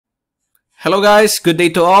Hello guys, good day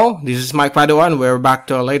to all. This is Mike Padua and we're back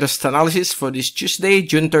to our latest analysis for this Tuesday,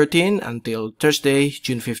 June 13 until Thursday,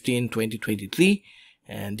 June 15, 2023.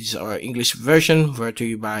 And this is our English version brought to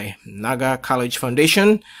you by Naga College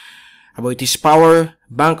Foundation, Aboitiz Power,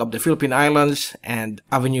 Bank of the Philippine Islands, and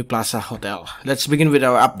Avenue Plaza Hotel. Let's begin with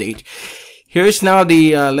our update. Here is now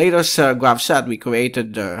the latest graph set we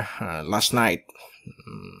created last night.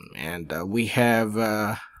 And we have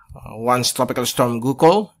one tropical storm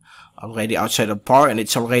Gukol already outside of par, and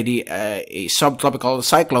it's already a subtropical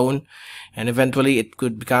cyclone, and eventually it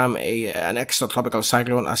could become an extratropical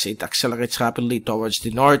cyclone as it accelerates rapidly towards the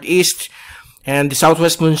northeast. And the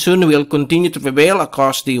southwest monsoon will continue to prevail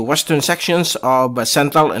across the western sections of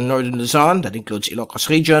central and northern Luzon. That includes Ilocos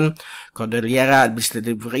region, Cordillera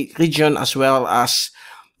Administrative region, as well as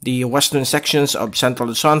the western sections of central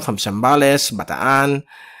Luzon from Zambales, Bataan,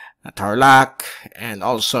 Tarlac, and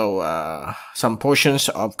also some portions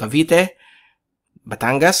of Cavite,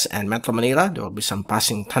 Batangas, and Metro Manila. There will be some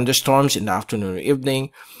passing thunderstorms in the afternoon or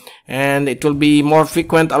evening, and it will be more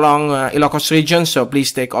frequent along Ilocos region, so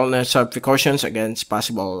please take all necessary precautions against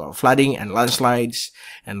possible flooding and landslides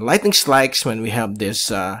and lightning strikes when we have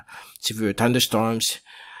these severe thunderstorms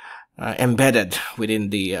embedded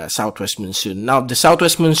within the southwest monsoon. Now, the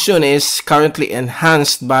southwest monsoon is currently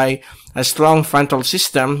enhanced by a strong frontal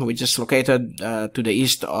system which is located to the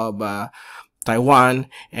east of Taiwan,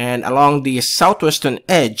 and along the southwestern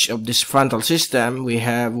edge of this frontal system we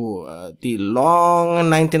have the long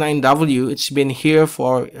 99W. It's been here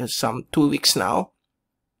for some 2 weeks now.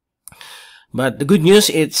 But the good news,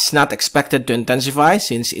 it's not expected to intensify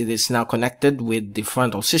since it is now connected with the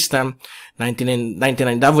frontal system.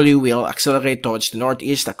 99W will accelerate towards the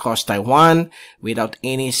northeast across Taiwan without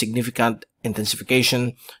any significant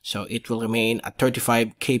intensification. So it will remain a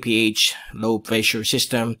 35 kph low pressure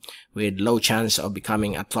system with low chance of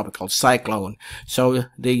becoming a tropical cyclone. So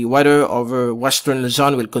the weather over Western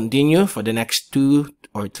Luzon will continue for the next 2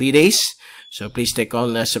 or 3 days. So please take all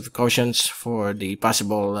necessary precautions for the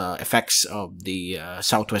possible effects of the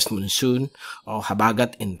southwest monsoon, or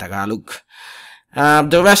Habagat in Tagalog.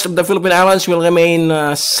 The rest of the Philippine Islands will remain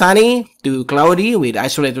sunny to cloudy with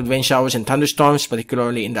isolated rain showers and thunderstorms,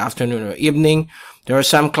 particularly in the afternoon or evening. There are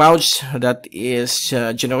some clouds that is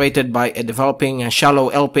generated by a developing shallow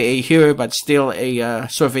LPA here, but still a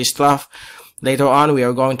surface trough. Later on, we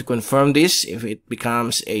are going to confirm this if it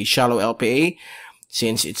becomes a shallow LPA,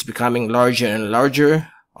 since it's becoming larger and larger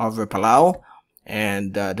over Palau.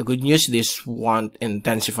 And the good news, this won't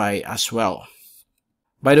intensify as well.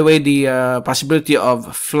 By the way, the possibility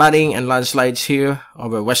of flooding and landslides here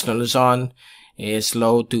over Western Luzon is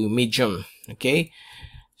low to medium. Okay,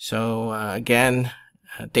 so again,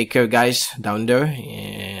 take care guys down there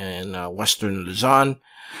in Western Luzon.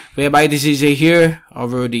 We have IDCZ here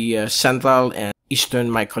over the central and eastern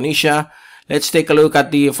Micronesia. Let's take a look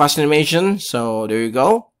at the fast animation. So there you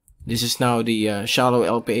go. This is now the shallow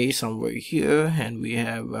LPA somewhere here, and we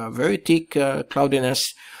have very thick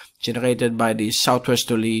cloudiness generated by the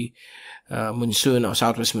southwesterly monsoon or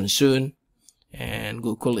southwest monsoon. And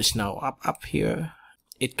Gukul is now up here.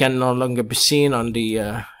 It can no longer be seen on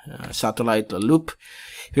the satellite loop.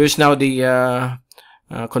 Here's now the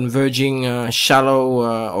converging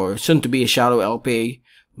shallow or soon to be a shallow LPA,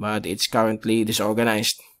 but it's currently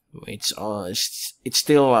disorganized. It's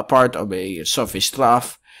still a part of a surface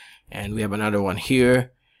trough, and we have another one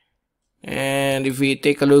here. And if we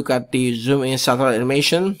take a look at the zoom in satellite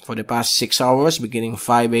animation for the past 6 hours, beginning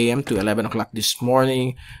 5 a.m. to 11 o'clock this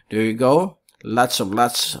morning, there you go. Lots of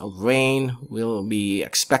rain will be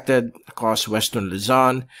expected across Western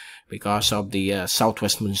Luzon because of the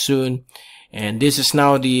southwest monsoon. And this is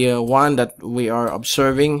now the one that we are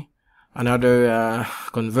observing. Another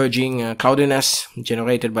converging cloudiness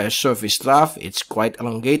generated by a surface trough. It's quite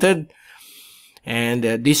elongated, and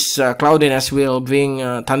this cloudiness will bring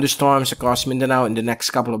thunderstorms across Mindanao in the next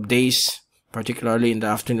couple of days, particularly in the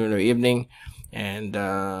afternoon or evening. And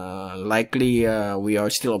likely we are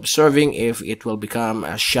still observing if it will become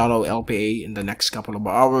a shallow LPA in the next couple of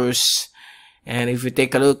hours. And if we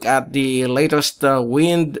take a look at the latest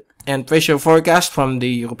wind and pressure forecast from the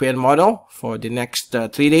European model for the next 3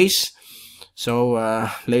 days. So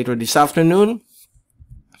later this afternoon,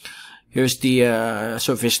 here's the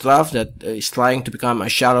surface trough that is trying to become a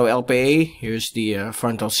shallow LPA. Here's the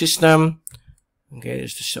frontal system. Okay,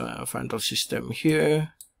 there's the frontal system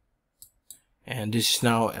here. And this is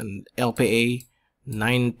now an LPA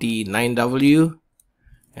 99W.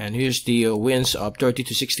 And here's the winds of 30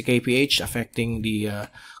 to 60 kph affecting the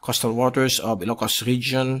coastal waters of Ilocos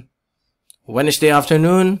region. Wednesday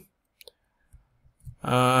afternoon,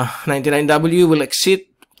 99W will exit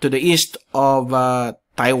to the east of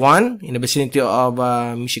Taiwan, in the vicinity of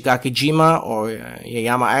Mishigaki-jima or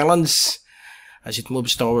Yayama Islands, as it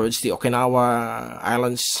moves towards the Okinawa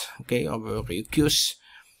Islands, okay, over Ryukyus.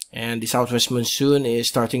 And the southwest monsoon is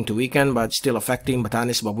starting to weaken, but still affecting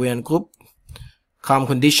Batanes Babuyan Group. Calm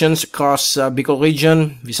conditions across Bicol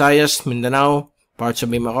region, Visayas, Mindanao, parts of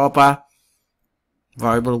Mimaropa.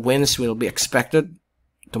 Variable winds will be expected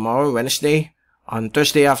tomorrow, Wednesday. On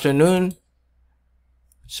Thursday afternoon,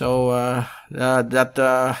 so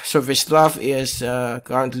that surface trough is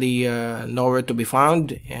currently nowhere to be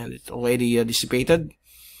found, and it's already dissipated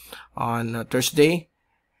on Thursday.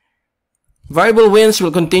 Variable winds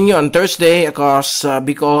will continue on Thursday across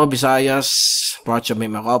Bicol, Visayas, parts of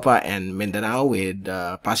Mimaropa, and Mindanao, with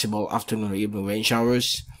possible afternoon or evening rain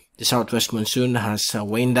showers. The southwest monsoon has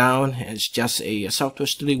waned down. It's just a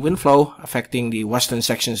southwesterly wind flow affecting the western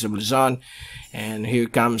sections of Luzon. And here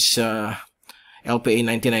comes LPA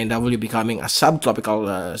 99W becoming a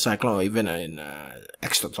subtropical cyclone, or even an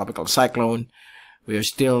extratropical cyclone. We are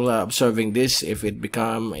still observing this if it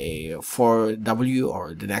become a 4W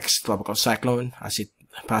or the next tropical cyclone as it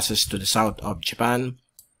passes to the south of Japan.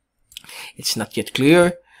 It's not yet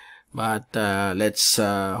clear, but let's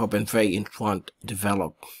hope and pray it won't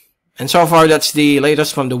develop. And so far, that's the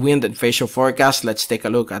latest from the wind and facial forecast. Let's take a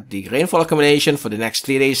look at the rainfall accumulation for the next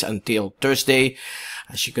 3 days until Thursday.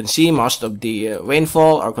 As you can see, most of the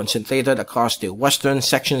rainfall are concentrated across the western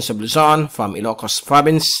sections of Luzon, from Ilocos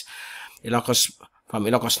Province, from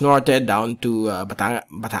Ilocos Norte down to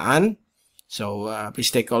Bataan. So please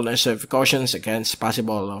take all necessary precautions against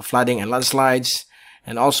possible flooding and landslides.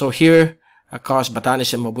 And also here, across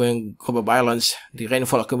Batanes and Mabuyan Group of Islands, the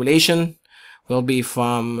rainfall accumulation will be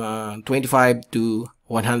from 25 to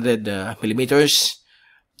 100 millimeters.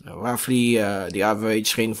 Roughly, the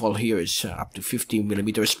average rainfall here is up to 50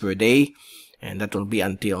 millimeters per day, and that will be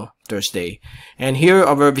until Thursday. And here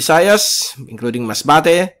over Visayas, including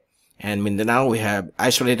Masbate and Mindanao, we have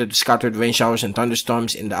isolated scattered rain showers and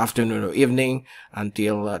thunderstorms in the afternoon or evening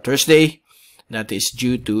until Thursday. That is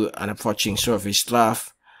due to an approaching surface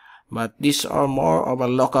trough, but these are more of a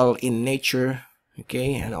local in nature.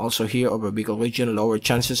 Okay, and also here over Bicol region, lower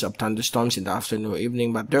chances of thunderstorms in the afternoon or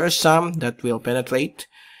evening, but there are some that will penetrate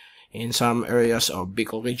in some areas of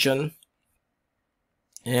Bicol region.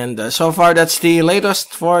 And so far, that's the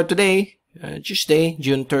latest for today, Tuesday,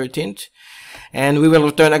 June 13th. And we will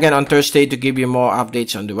return again on Thursday to give you more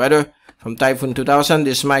updates on the weather. From Typhoon2000,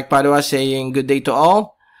 this is Mike Padua saying good day to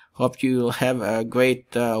all. Hope you'll have a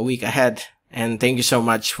great week ahead. And thank you so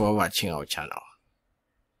much for watching our channel.